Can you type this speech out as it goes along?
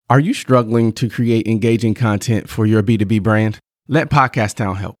Are you struggling to create engaging content for your B2B brand? Let Podcast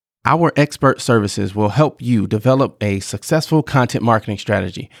Town help. Our expert services will help you develop a successful content marketing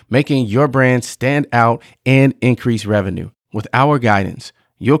strategy, making your brand stand out and increase revenue. With our guidance,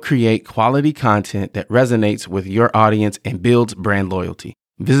 you'll create quality content that resonates with your audience and builds brand loyalty.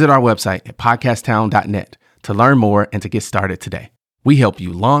 Visit our website at podcasttown.net to learn more and to get started today. We help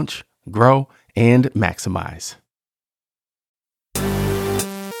you launch, grow, and maximize.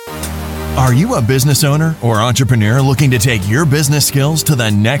 Are you a business owner or entrepreneur looking to take your business skills to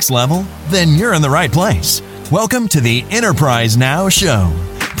the next level? Then you're in the right place. Welcome to the Enterprise Now Show.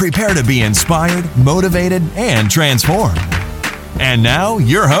 Prepare to be inspired, motivated, and transformed. And now,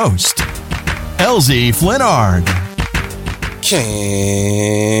 your host, LZ Flinnard. Can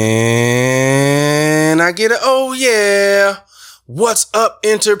I get a oh yeah? What's up,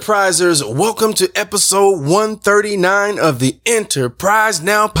 Enterprisers? Welcome to episode 139 of the Enterprise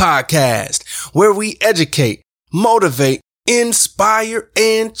Now podcast, where we educate, motivate, inspire,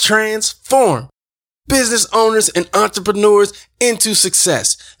 and transform business owners and entrepreneurs into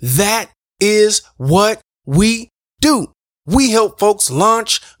success. That is what we do. We help folks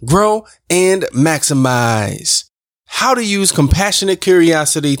launch, grow, and maximize. How to use compassionate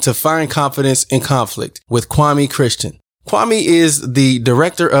curiosity to find confidence in conflict with Kwame Christian. Kwame is the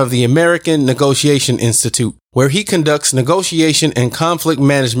director of the American Negotiation Institute, where he conducts negotiation and conflict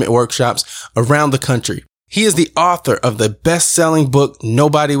management workshops around the country. He is the author of the best-selling book,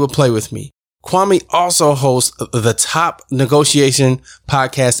 Nobody Will Play With Me. Kwame also hosts the top negotiation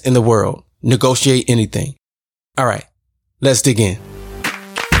podcast in the world, Negotiate Anything. All right, let's dig in.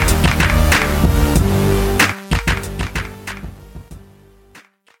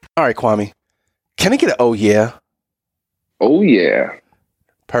 All right, Kwame, can I get an oh yeah? Oh, yeah.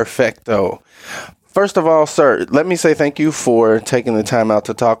 Perfecto. First of all, sir, let me say thank you for taking the time out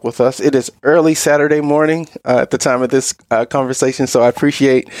to talk with us. It is early Saturday morning at the time of this conversation, so I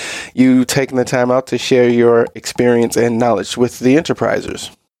appreciate you taking the time out to share your experience and knowledge with the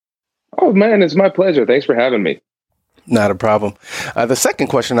Enterprisers. Oh, man, it's my pleasure. Thanks for having me. Not a problem. The second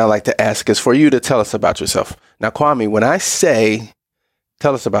question I like to ask is for you to tell us about yourself. Now, Kwame, when I say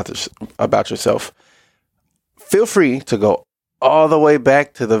tell us about yourself, feel free to go all the way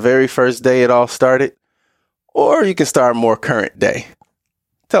back to the very first day it all started, or you can start more current day.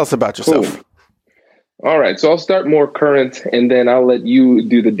 Tell us about yourself. Cool. All right. So I'll start more current, and then I'll let you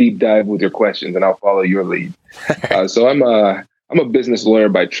do the deep dive with your questions, and I'll follow your lead. So I'm a business lawyer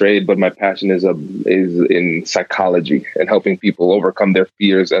by trade, but my passion is in psychology and helping people overcome their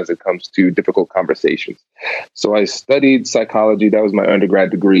fears as it comes to difficult conversations. So I studied psychology. That was my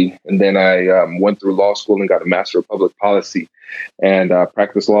undergrad degree. And then I went through law school and got a Master of Public Policy and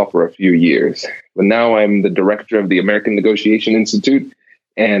practiced law for a few years. But now I'm the director of the American Negotiation Institute,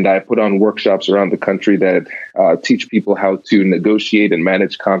 and I put on workshops around the country that teach people how to negotiate and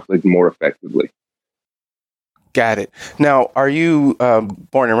manage conflict more effectively. Got it. Now, are you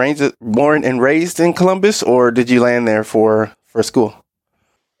born and raised in Columbus, or did you land there for school?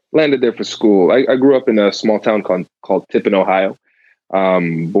 Landed there for school. I grew up in a small town called Tippin, Ohio.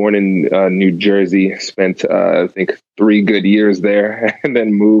 Born in New Jersey, spent, I think, 3 good years there, and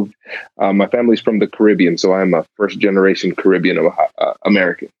then moved. My family's from the Caribbean, so I'm a first-generation Caribbean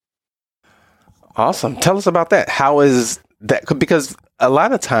American. Awesome. Tell us about that. How is that? Because a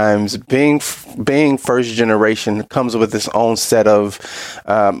lot of times being first generation comes with its own set of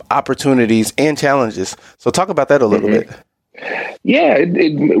opportunities and challenges. So talk about that a little bit. Yeah,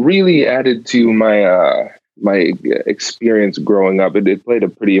 it really added to my experience growing up. It played a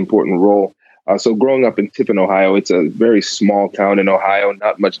pretty important role. So growing up in Tippin, Ohio, it's a very small town in Ohio,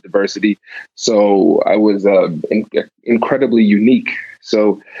 not much diversity. So I was incredibly unique.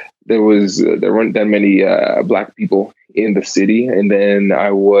 So there weren't that many Black people in the city. And then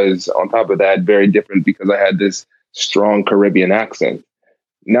I was, on top of that, very different because I had this strong Caribbean accent.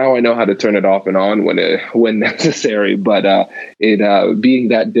 Now I know how to turn it off and on when necessary. But being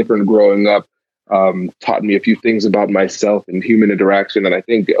that different growing up taught me a few things about myself and human interaction. And I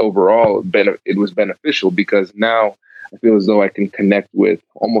think overall it was beneficial because now I feel as though I can connect with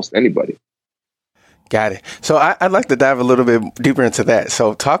almost anybody. Got it. So I'd like to dive a little bit deeper into that.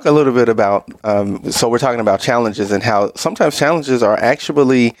 So talk a little bit about, so we're talking about challenges and how sometimes challenges are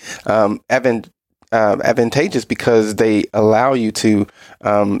actually advantageous because they allow you to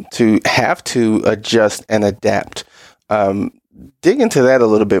have to adjust and adapt. Dig into that a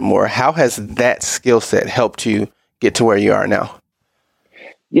little bit more. How has that skill set helped you get to where you are now?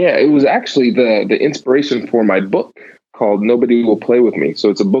 Yeah, it was actually the inspiration for my book called Nobody Will Play With Me.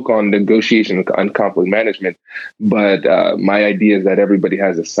 So it's a book on negotiation and conflict management. But my idea is that everybody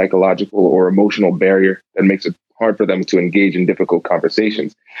has a psychological or emotional barrier that makes it hard for them to engage in difficult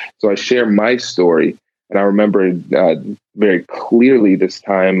conversations. So I share my story. And I remember very clearly this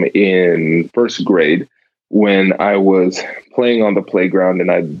time in first grade when I was playing on the playground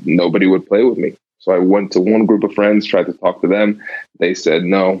and nobody would play with me. So I went to one group of friends, tried to talk to them. They said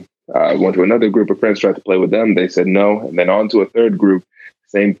no. I went to another group of friends, tried to play with them. They said no. And then on to a third group,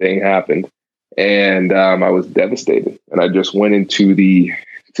 same thing happened. And I was devastated. And I just went into the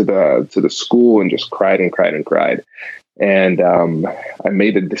school and just cried and cried and cried. And I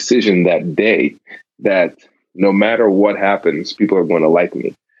made a decision that day that no matter what happens, people are going to like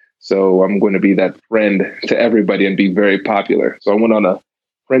me. So I'm going to be that friend to everybody and be very popular. So I went on a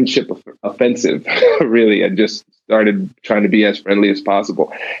friendship offensive, really, and just started trying to be as friendly as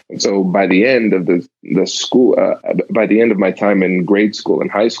possible. And so by the end of the school, by the end of my time in grade school and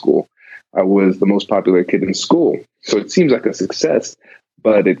high school, I was the most popular kid in school. So it seems like a success,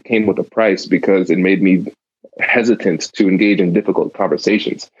 but it came with a price because it made me hesitant to engage in difficult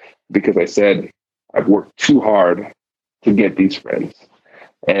conversations because I said, I've worked too hard to get these friends,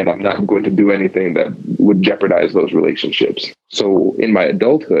 and I'm not going to do anything that would jeopardize those relationships. So in my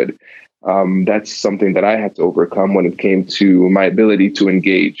adulthood, that's something that I had to overcome when it came to my ability to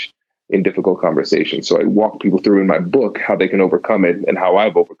engage in difficult conversations. So I walk people through in my book how they can overcome it and how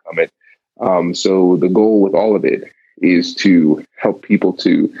I've overcome it. So the goal with all of it is to help people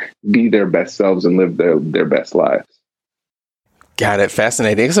to be their best selves and live their best lives. Got it.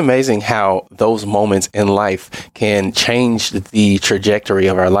 Fascinating. It's amazing how those moments in life can change the trajectory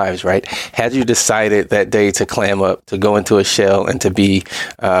of our lives, right? Had you decided that day to clam up, to go into a shell and to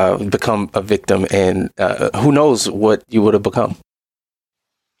become a victim, and who knows what you would have become?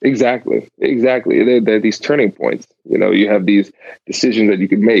 Exactly. There are these turning points. You have these decisions that you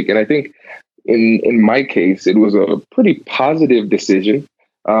could make. And I think in my case, it was a pretty positive decision.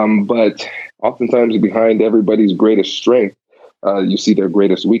 But oftentimes behind everybody's greatest strength, you see their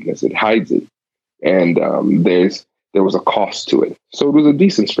greatest weakness. It hides it. And there was a cost to it. So it was a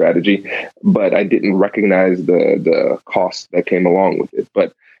decent strategy, but I didn't recognize the cost that came along with it.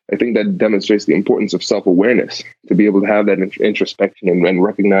 But I think that demonstrates the importance of self-awareness, to be able to have that introspection and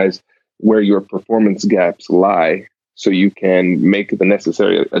recognize where your performance gaps lie so you can make the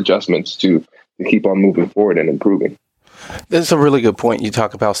necessary adjustments to keep on moving forward and improving. That's a really good point. You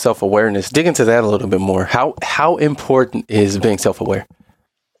talk about self-awareness. Dig into that a little bit more. How important is being self-aware?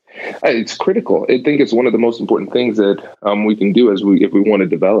 It's critical. I think it's one of the most important things that we can do if we want to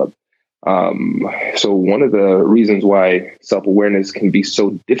develop. So one of the reasons why self-awareness can be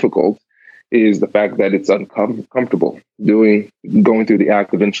so difficult is the fact that it's uncomfortable. Going through the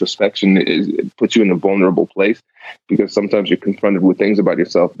act of introspection it puts you in a vulnerable place because sometimes you're confronted with things about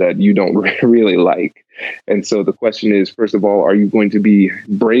yourself that you don't really like. And so the question is, first of all, are you going to be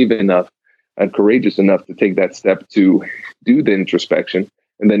brave enough and courageous enough to take that step to do the introspection?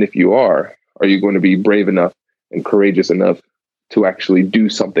 And then if you are you going to be brave enough and courageous enough to actually do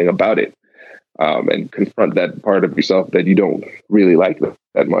something about it and confront that part of yourself that you don't really like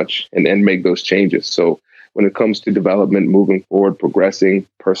that much and make those changes? So when it comes to development, moving forward, progressing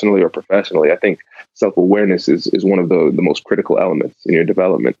personally or professionally, I think self-awareness is one of the most critical elements in your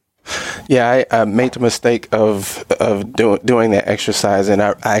development. Yeah, I made the mistake of doing that exercise, and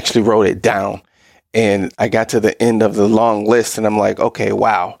I actually wrote it down. And I got to the end of the long list, and I'm like, okay,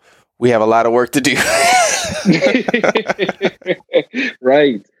 wow, we have a lot of work to do.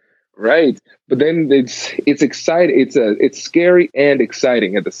 Right. But then it's exciting. It's scary and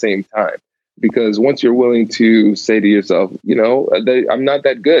exciting at the same time, because once you're willing to say to yourself, I'm not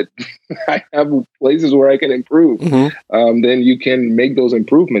that good. I have places where I can improve. Mm-hmm. Then you can make those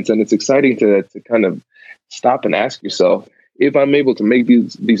improvements. And it's exciting to kind of stop and ask yourself, if I'm able to make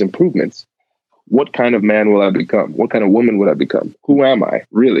these improvements, what kind of man will I become? What kind of woman would I become? Who am I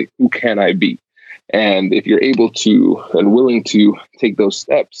really? Who can I be? And if you're able to and willing to take those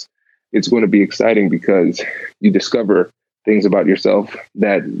steps, it's going to be exciting because you discover things about yourself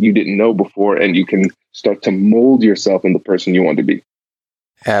that you didn't know before, and you can start to mold yourself in the person you want to be.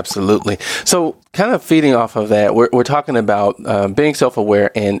 Absolutely. So kind of feeding off of that, we're talking about being self-aware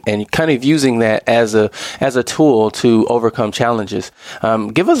and kind of using that as a tool to overcome challenges.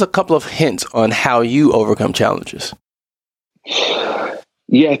 Give us a couple of hints on how you overcome challenges.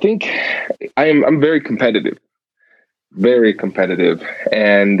 Yeah, I think I'm very competitive.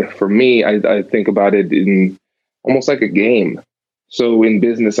 And for me, I think about it in almost like a game. So in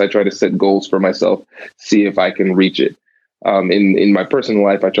business, I try to set goals for myself, see if I can reach it. In my personal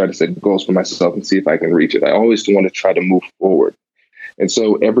life, I try to set goals for myself and see if I can reach it. I always want to try to move forward. And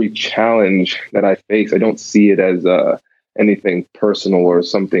so every challenge that I face, I don't see it as anything personal or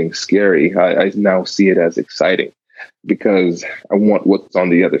something scary. I now see it as exciting because I want what's on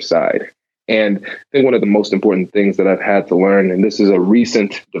the other side. And I think one of the most important things that I've had to learn, and this is a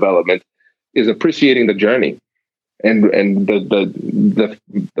recent development, is appreciating the journey and the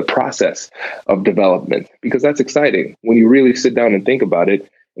process of development, because that's exciting. When you really sit down and think about it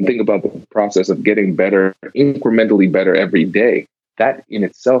and think about the process of getting better, incrementally better every day, that in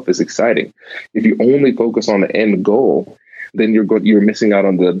itself is exciting. If you only focus on the end goal, then you're missing out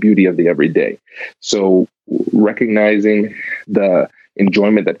on the beauty of the everyday. So recognizing the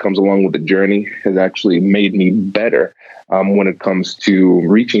enjoyment that comes along with the journey has actually made me better when it comes to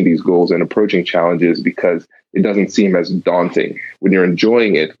reaching these goals and approaching challenges, because it doesn't seem as daunting. When you're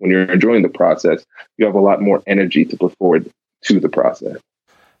enjoying it, when you're enjoying the process, you have a lot more energy to put forward to the process.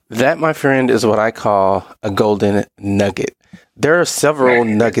 That, my friend, is what I call a golden nugget. There are several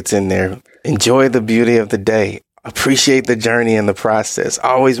nuggets in there. Enjoy the beauty of the day. Appreciate the journey and the process.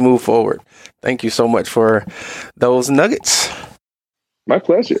 Always move forward. Thank you so much for those nuggets. My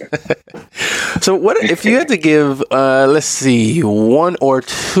pleasure. So what if you had to give, let's see, one or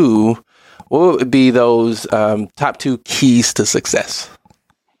two, what would be those top two keys to success?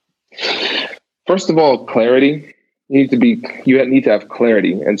 First of all, clarity. You need to have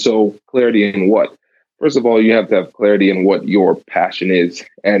clarity. And so clarity in what? First of all, you have to have clarity in what your passion is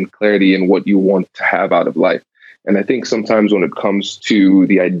and clarity in what you want to have out of life. And I think sometimes when it comes to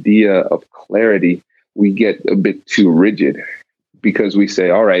the idea of clarity, we get a bit too rigid, because we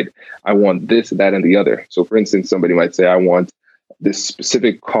say, all right, I want this, that, and the other. So for instance, somebody might say, I want this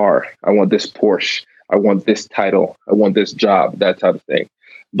specific car. I want this Porsche. I want this title. I want this job, that type of thing.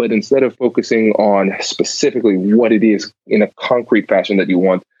 But instead of focusing on specifically what it is in a concrete fashion that you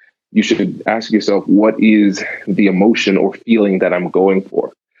want, you should ask yourself, what is the emotion or feeling that I'm going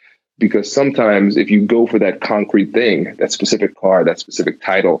for? Because sometimes if you go for that concrete thing, that specific car, that specific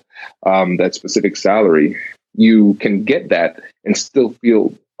title, that specific salary, you can get that and still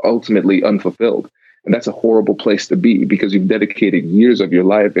feel ultimately unfulfilled. And that's a horrible place to be, because you've dedicated years of your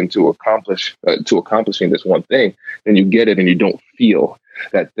life into accomplishing this one thing. Then you get it and you don't feel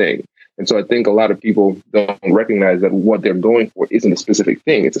that thing. And so I think a lot of people don't recognize that what they're going for isn't a specific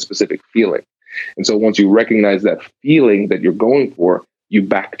thing. It's a specific feeling. And so once you recognize that feeling that you're going for, you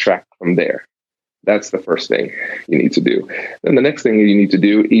backtrack from there. That's the first thing you need to do. Then the next thing you need to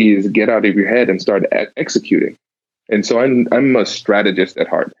do is get out of your head and start executing. And so I'm a strategist at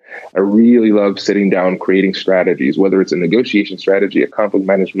heart. I really love sitting down, creating strategies, whether it's a negotiation strategy, a conflict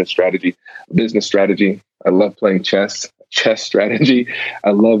management strategy, a business strategy. I love playing chess strategy.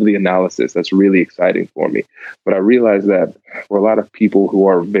 I love the analysis. That's really exciting for me. But I realize that for a lot of people who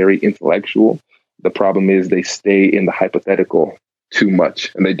are very intellectual, the problem is they stay in the hypothetical too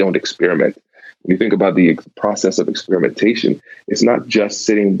much and they don't experiment. When you think about the process of experimentation, it's not just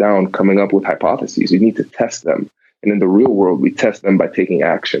sitting down, coming up with hypotheses. You need to test them. And in the real world, we test them by taking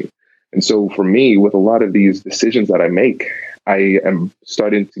action. And so for me, with a lot of these decisions that I make, I am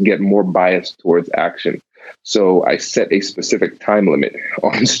starting to get more biased towards action. So I set a specific time limit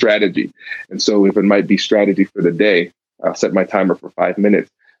on strategy. And so if it might be strategy for the day, I'll set my timer for 5 minutes.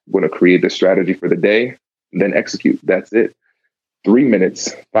 I'm going to create the strategy for the day, and then execute. That's it. 3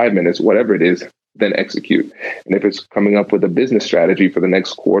 minutes, 5 minutes, whatever it is, then execute. And if it's coming up with a business strategy for the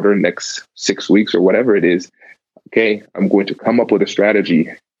next quarter, next 6 weeks, or whatever it is, okay, I'm going to come up with a strategy.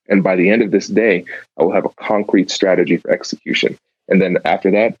 And by the end of this day, I will have a concrete strategy for execution. And then after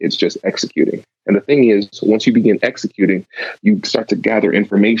that, it's just executing. And the thing is, once you begin executing, you start to gather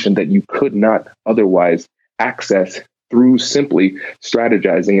information that you could not otherwise access through simply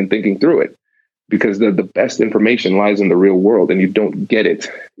strategizing and thinking through it. Because the best information lies in the real world, and you don't get it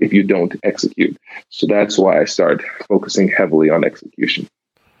if you don't execute. So that's why I start focusing heavily on execution.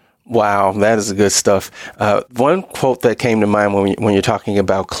 Wow, that is good stuff. One quote that came to mind when you're talking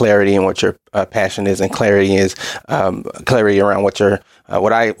about clarity and what your passion is, and clarity is clarity around what your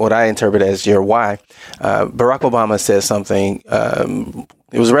what I interpret as your why. Barack Obama says something.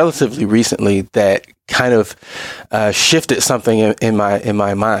 It was relatively recently that kind of shifted something in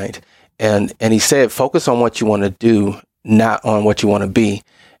my mind. And he said, focus on what you want to do, not on what you want to be.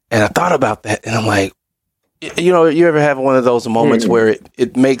 And I thought about that, and I'm like, you know, you ever have one of those moments where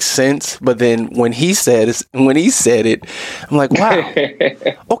it makes sense, but then when he said it, I'm like, wow,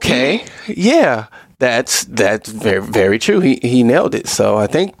 okay, yeah, That's very, very true. He nailed it. So I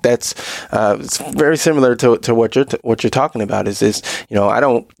think that's it's very similar to what you're talking about. Is you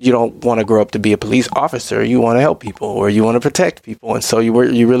don't want to grow up to be a police officer. You want to help people, or you want to protect people, and so you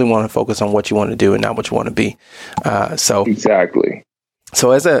really want to focus on what you want to do and not what you want to be. Exactly. So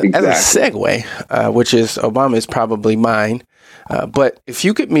as a segue, which is Obama is probably mine, but if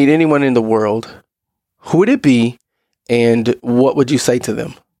you could meet anyone in the world, who would it be, and what would you say to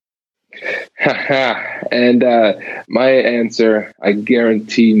them? And my answer, I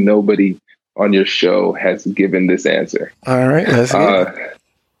guarantee nobody on your show has given this answer. All right, let's get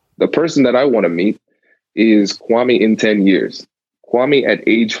the person that I want to meet is Kwame in 10 years. Kwame at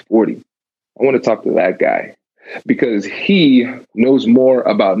age 40. I want to talk to that guy because he knows more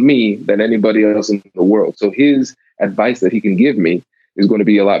about me than anybody else in the world. So his advice that he can give me is going to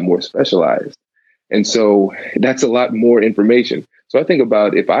be a lot more specialized. And so that's a lot more information. So I think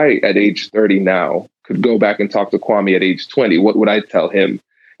about if I, at age 30 now, could go back and talk to Kwame at age 20, what would I tell him?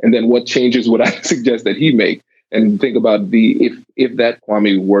 And then what changes would I suggest that he make? And think about if that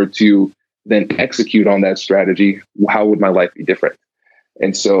Kwame were to then execute on that strategy, how would my life be different?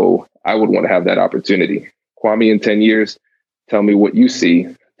 And so I would want to have that opportunity. Kwame in 10 years, tell me what you see,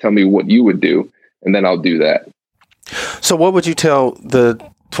 tell me what you would do, and then I'll do that. So what would you tell the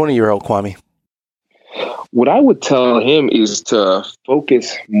 20-year-old Kwame? What I would tell him is to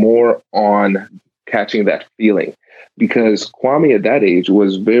focus more on catching that feeling, because Kwame at that age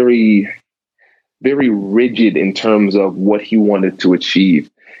was very, very rigid in terms of what he wanted to achieve,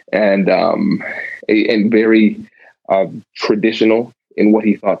 and very traditional in what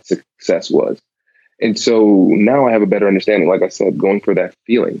he thought success was. And so now I have a better understanding, like I said, going for that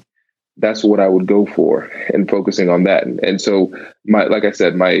feeling. That's what I would go for and focusing on that. And so like I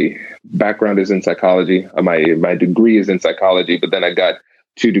said, my background is in psychology. My degree is in psychology, but then I got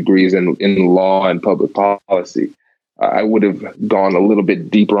 2 degrees in law and public policy. I would have gone a little bit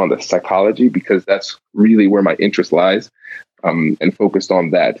deeper on the psychology because that's really where my interest lies, and focused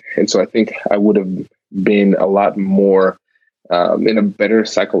on that. And so I think I would have been a lot more in a better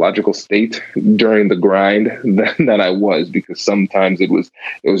psychological state during the grind than I was, because sometimes it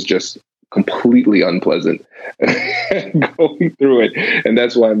was just completely unpleasant going through it. And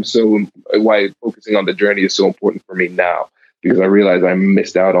that's why why focusing on the journey is so important for me now, because I realize I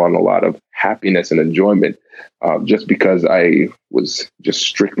missed out on a lot of happiness and enjoyment just because I was just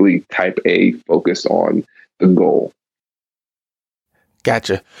strictly type A, focused on the goal.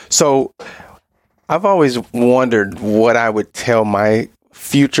 Gotcha. So I've always wondered what I would tell my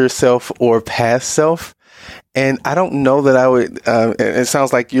future self or past self. And I don't know that I would, it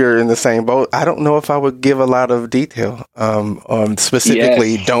sounds like you're in the same boat. I don't know if I would give a lot of detail on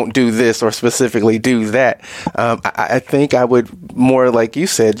specifically don't do this or specifically do that. I think I would more, like you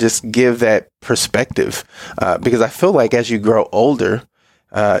said, just give that perspective because I feel like as you grow older,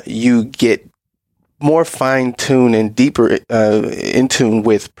 you get more fine-tuned and deeper in tune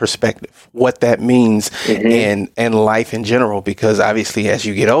with perspective, what that means and life in general, because obviously as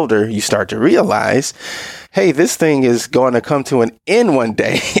you get older, you start to realize, hey, this thing is going to come to an end one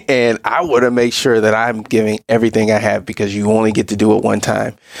day, and I want to make sure that I'm giving everything I have, because you only get to do it one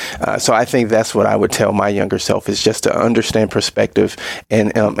time. So I think that's what I would tell my younger self, is just to understand perspective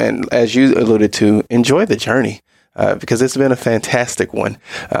and as you alluded to, enjoy the journey. Because it's been a fantastic one.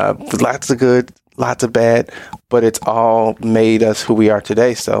 Lots of good, lots of bad, but it's all made us who we are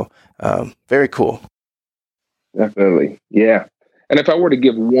today. So very cool. Definitely. Yeah. And if I were to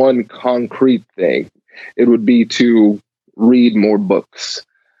give one concrete thing, it would be to read more books,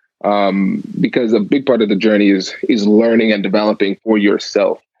 because a big part of the journey is learning and developing for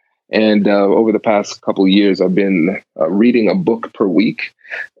yourself. And over the past couple of years, I've been reading a book per week,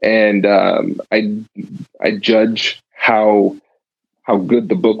 and I judge how good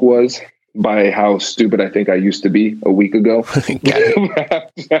the book was by how stupid I think I used to be a week ago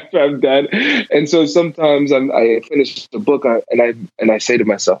after I'm done. And so sometimes I finish the book and I say to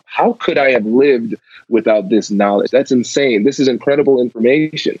myself, how could I have lived without this knowledge? That's insane. This is incredible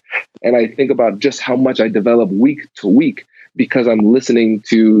information. And I think about just how much I develop week to week because I'm listening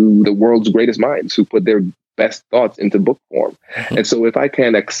to the world's greatest minds who put their best thoughts into book form. And so if I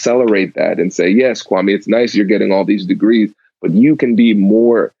can accelerate that and say, yes, Kwame, it's nice you're getting all these degrees, but you can be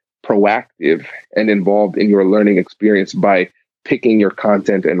more proactive and involved in your learning experience by picking your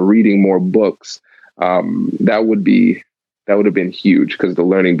content and reading more books, that would have been huge, because the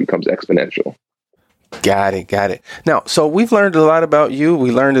learning becomes exponential. Got it. Now, so we've learned a lot about you.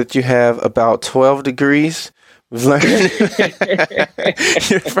 We learned that you have about 12 degrees, We've learned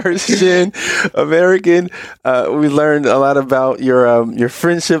your first gen American. We learned a lot about your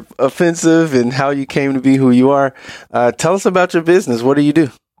friendship offensive and how you came to be who you are. Tell us about your business. What do you do?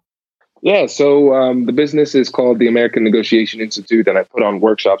 Yeah, so the business is called the American Negotiation Institute, and I put on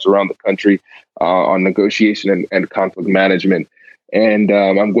workshops around the country on negotiation and conflict management. And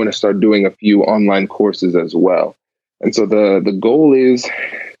I'm going to start doing a few online courses as well. And so the goal is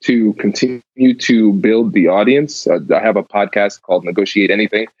to continue to build the audience. I have a podcast called Negotiate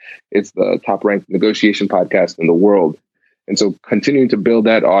Anything. It's the top ranked negotiation podcast in the world. And so continuing to build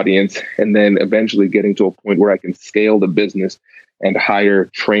that audience and then eventually getting to a point where I can scale the business and hire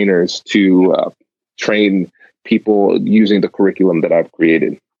trainers to train people using the curriculum that I've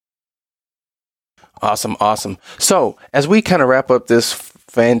created. Awesome. So as we kind of wrap up this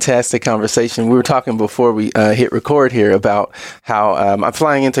fantastic conversation, we were talking before we hit record here about how I'm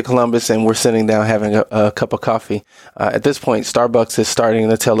flying into Columbus and we're sitting down having a cup of coffee. At this point, Starbucks is starting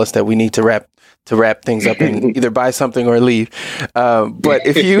to tell us that we need to wrap things up and either buy something or leave. But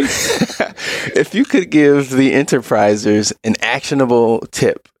if you could give the enterprisers an actionable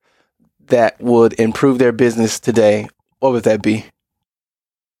tip that would improve their business today, what would that be?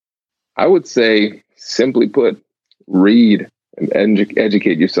 I would say, simply put, read and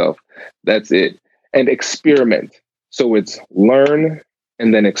educate yourself. That's it. And experiment. So it's learn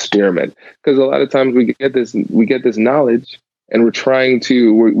and then experiment. Because a lot of times we get this knowledge and we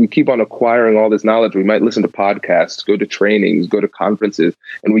keep on acquiring all this knowledge. We might listen to podcasts, go to trainings, go to conferences,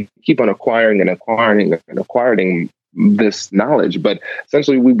 and we keep on acquiring this knowledge. But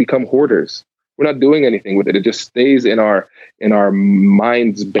essentially we become hoarders. We're not doing anything with it. It just stays in our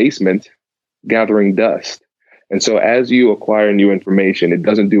mind's basement, gathering dust. And so as you acquire new information, it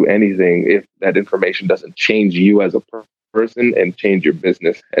doesn't do anything if that information doesn't change you as a person and change your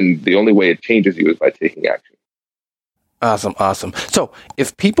business. And the only way it changes you is by taking action. Awesome. So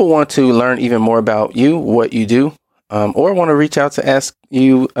if people want to learn even more about you, what you do, or want to reach out to ask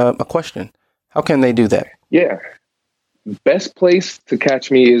you a question, how can they do that? Yeah. Best place to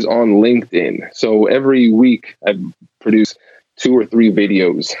catch me is on LinkedIn. So every week I produce 2 or 3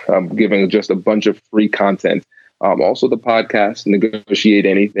 videos, giving just a bunch of free content. Also the podcast, Negotiate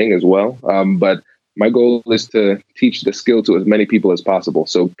Anything as well. But my goal is to teach the skill to as many people as possible.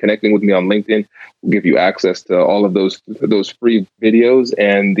 So connecting with me on LinkedIn will give you access to all of those free videos,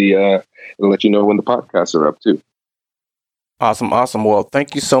 and it'll let you know when the podcasts are up too. Awesome. Well,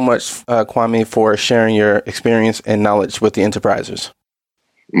 thank you so much, Kwame, for sharing your experience and knowledge with the Enterprisers.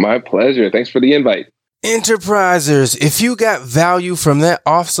 My pleasure. Thanks for the invite. Enterprisers, if you got value from that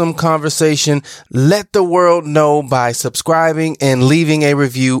awesome conversation, let the world know by subscribing and leaving a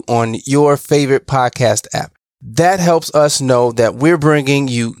review on your favorite podcast app. That helps us know that we're bringing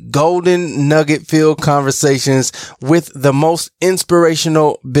you golden nugget-filled conversations with the most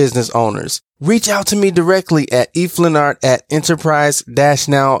inspirational business owners. Reach out to me directly at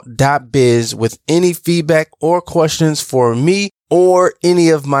eflinart@enterprise-now.biz with any feedback or questions for me or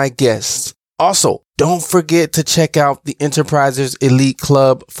any of my guests. Also, don't forget to check out the Enterprisers Elite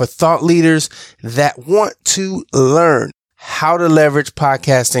Club for thought leaders that want to learn how to leverage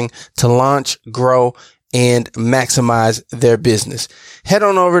podcasting to launch, grow, and maximize their business. Head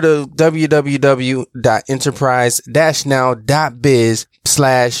on over to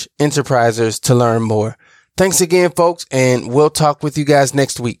www.enterprise-now.biz/enterprisers to learn more. Thanks again, folks, and we'll talk with you guys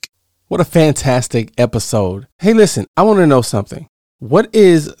next week. What a fantastic episode. Hey, listen, I want to know something. What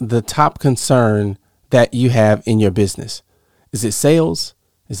is the top concern that you have in your business? Is it sales?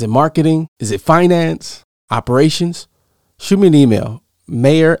 Is it marketing? Is it finance? Operations? Shoot me an email,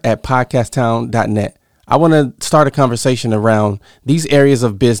 mayor@podcasttown.net. I want to start a conversation around these areas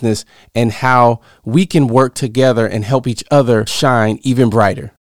of business and how we can work together and help each other shine even brighter.